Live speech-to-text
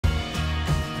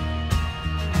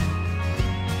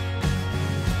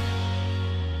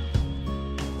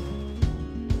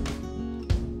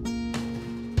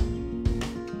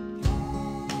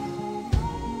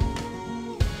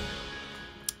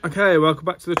Okay, welcome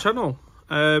back to the channel.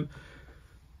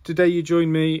 Today you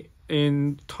join me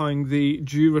in tying the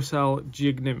Duracell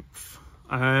Jig Nymph.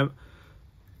 To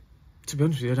be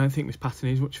honest with you, I don't think this pattern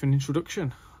needs much of an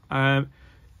introduction.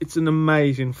 It's an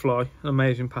amazing fly, an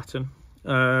amazing pattern.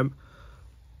 To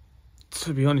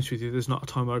be honest with you, there's not a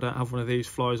time where I don't have one of these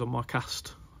flies on my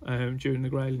cast during the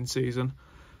grayling season.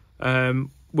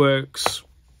 Works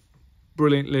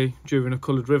brilliantly during a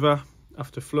coloured river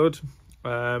after flood.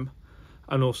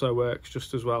 And also works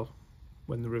just as well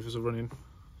when the rivers are running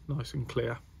nice and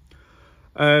clear.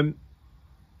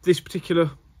 This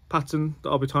particular pattern that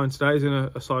I'll be tying today is in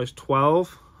a size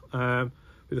 12 with a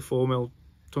 4mm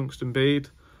tungsten bead.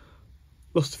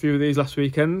 Lost a few of these last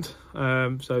weekend,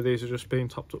 so these are just being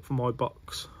topped up for my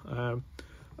box. And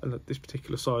this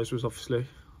particular size was obviously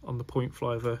on the point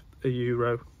fly of a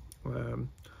Euro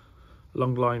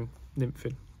long line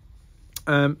nymphing.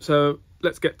 So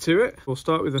let's get to it. We'll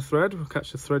start with a thread. We'll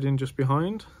catch the thread in just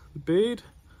behind the bead,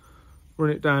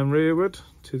 run it down rearward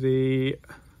to the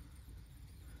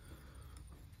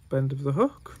bend of the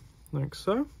hook, like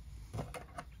so.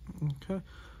 Okay,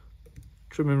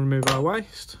 trim and remove our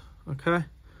waste. Okay,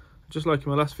 just like in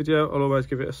my last video, I'll always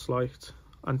give it a slight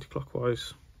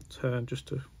anti-clockwise turn just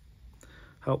to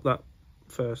help that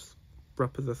first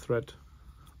wrap of the thread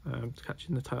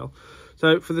catching the tail.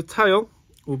 So for the tail,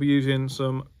 we'll be using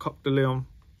some Coq de Leon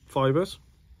fibres.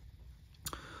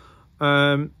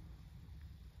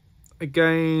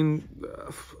 Again,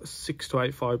 6 to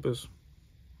 8 fibres.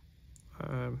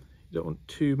 You don't want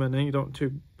too many. You don't want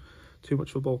too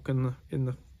much of a bulk in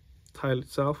the tail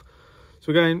itself.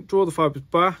 So again, draw the fibres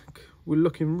back. We're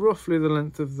looking roughly the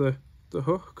length of the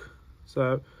hook.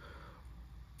 So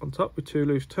on top with 2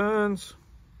 loose turns.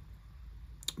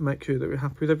 Make sure that we're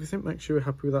happy with everything. Make sure we're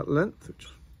happy with that length, which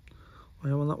I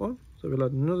am on that one. So we'll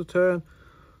add another turn,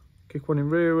 kick one in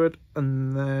rearward,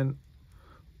 and then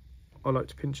I like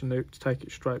to pinch and loop to take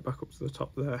it straight back up to the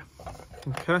top there.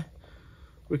 Okay,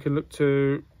 we can look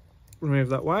to remove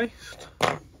that waste.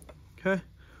 Okay,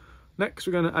 next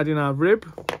we're going to add in our rib,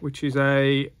 which is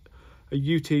a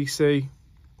UTC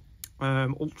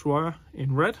ultra wire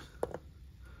in red.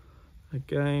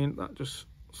 Again, that just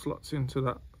slots into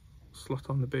that slot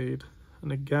on the bead,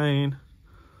 and again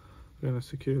we're going to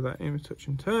secure that in with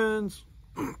touching turns,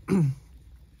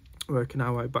 working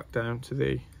our way back down to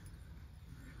the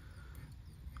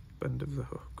bend of the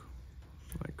hook,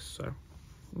 like so.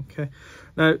 Okay,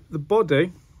 now the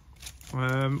body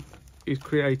is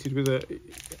created with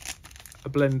a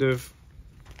blend of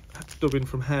dubbing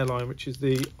from Hareline, which is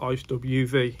the Ice Dub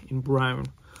UV in brown.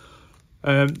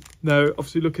 Now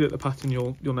obviously looking at the pattern,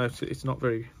 you'll notice it's not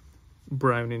very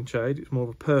brown in shade, it's more of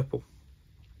a purple.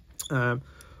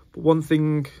 But one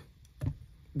thing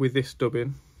with this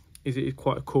dubbing is it is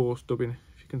quite a coarse dubbing,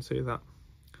 if you can see that.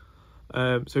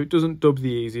 So it doesn't dub the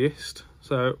easiest.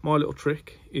 So my little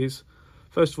trick is,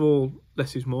 first of all,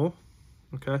 less is more.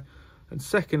 Okay, and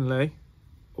secondly,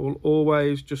 I'll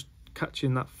always just catch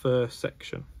in that first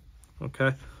section.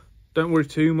 Okay, don't worry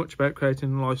too much about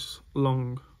creating a nice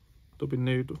long dubbing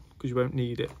noodle because you won't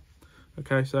need it.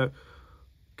 Okay, so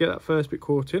get that first bit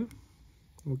caught in.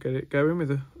 We'll get it going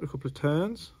with a couple of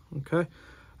turns. Okay,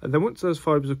 and then once those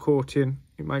fibres are caught in,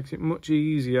 it makes it much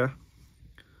easier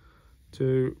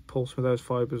to pull some of those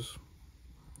fibres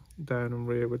down and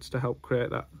rearwards to help create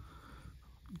that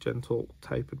gentle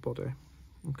tapered body.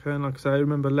 Okay, and like I say,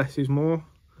 remember less is more,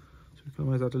 so we can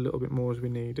always add a little bit more as we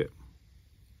need it.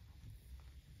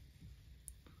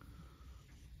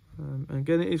 And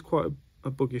again, it is quite a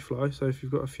buggy fly, so if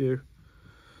you've got a few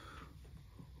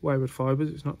wayward fibres,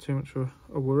 it's not too much of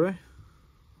a worry.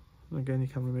 And again, you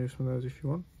can remove some of those if you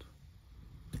want.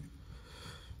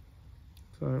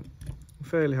 So I'm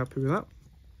fairly happy with that.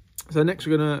 So next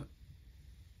we're going to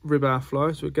rib our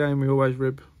fly. So again, we always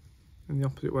rib in the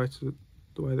opposite way to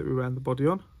the way that we round the body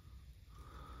on.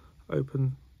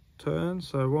 Open turn,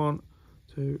 so 1,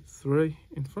 2, 3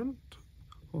 in front,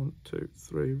 1, 2,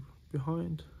 3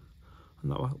 behind,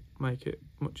 and that will make it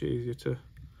much easier to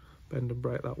bend and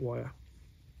break that wire.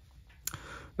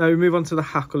 Now we move on to the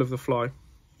hackle of the fly,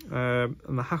 and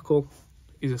the hackle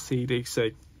is a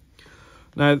CDC.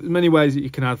 Now there's many ways that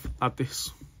you can add this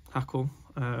hackle.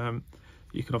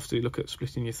 You can obviously look at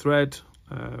splitting your thread,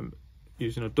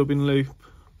 using a dubbing loop,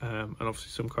 and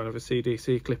obviously some kind of a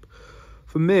CDC clip.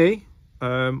 For me,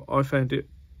 I found it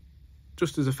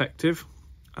just as effective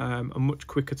and much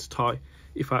quicker to tie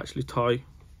if I actually tie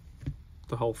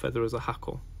the whole feather as a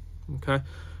hackle. Okay,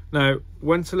 now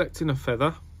when selecting a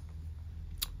feather,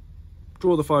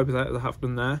 draw the fibres out as I have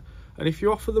done there, and if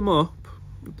you offer them up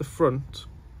at the front,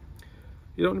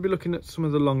 you don't want to be looking at some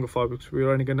of the longer fibres because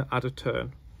we're only going to add a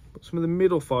turn. some of the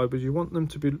middle fibres, you want them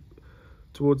to be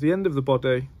towards the end of the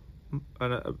body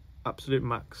and at absolute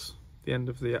max, the end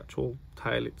of the actual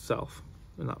tail itself,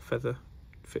 and that feather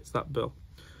fits that bill.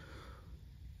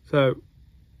 So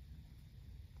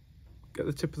get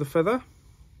the tip of the feather,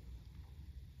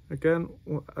 again,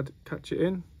 catch it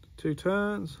in, 2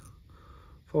 turns,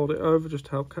 fold it over just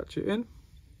to help catch it in.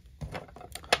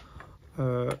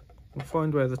 We'll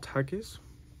find where the tag is,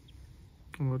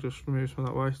 and we'll just remove some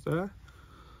of that waste there.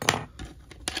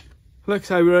 Like I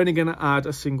say, we're only going to add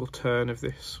a single turn of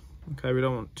this. Okay, we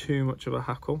don't want too much of a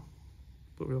hackle,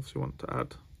 but we obviously want to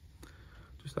add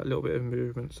just that little bit of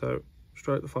movement. So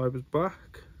stroke the fibres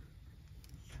back,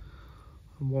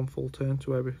 and 1 full turn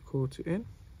to where we caught it in,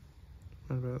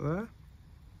 right about there.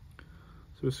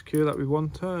 So we'll secure that with 1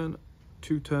 turn,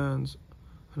 2 turns,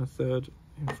 and a 3rd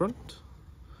in front.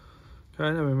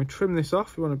 Okay, now when we trim this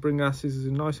off, we want to bring our scissors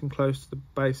in nice and close to the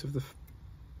base of the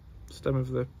stem of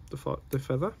the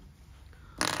feather.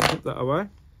 Put that away, and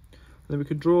then we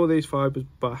can draw these fibres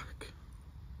back.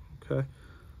 Okay,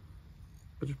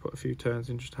 I'll just put a few turns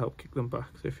in just to help kick them back.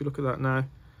 So if you look at that now,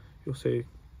 you'll see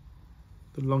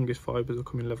the longest fibres are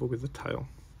coming level with the tail.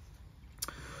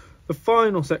 The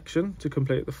final section to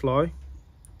complete the fly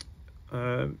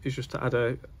is just to add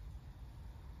a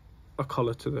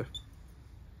collar to the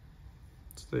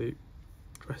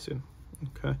dressing.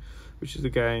 Okay, which is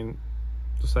again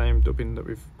the same dubbing that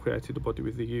we've created the body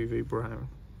with the UV brown.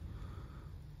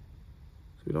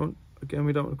 So we don't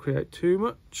want to create too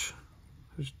much,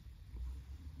 just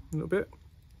a little bit.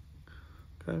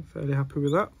 Okay, fairly happy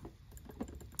with that.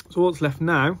 So what's left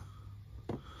now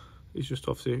is just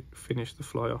obviously finish the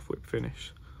fly off whip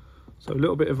finish. So a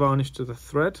little bit of varnish to the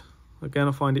thread. Again,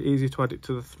 I find it easier to add it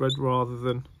to the thread rather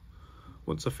than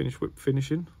once I finish whip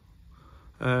finishing.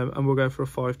 And we'll go for a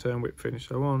 5 turn whip finish.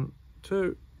 So 1,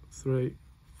 2, 3,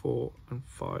 4 and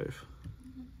 5.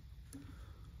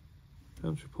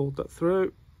 Once we pulled that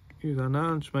through, use our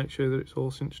nail and just make sure that it's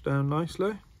all cinched down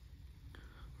nicely,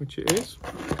 which it is.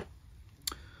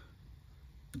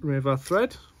 Remove our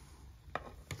thread,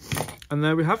 and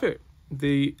there we have it,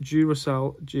 the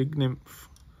Duracell Jig Nymph.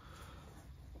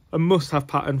 A must-have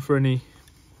pattern for any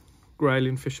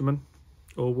grayling fisherman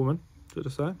or woman, should I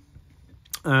say.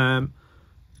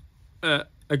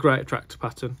 A great attractor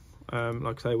pattern.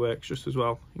 Like I say, works just as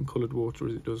well in coloured water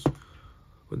as it does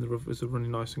when the rivers are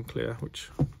running nice and clear, which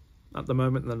at the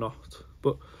moment they're not.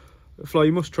 But a fly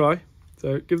you must try,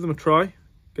 so give them a try,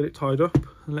 get it tied up,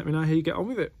 and let me know how you get on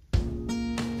with it.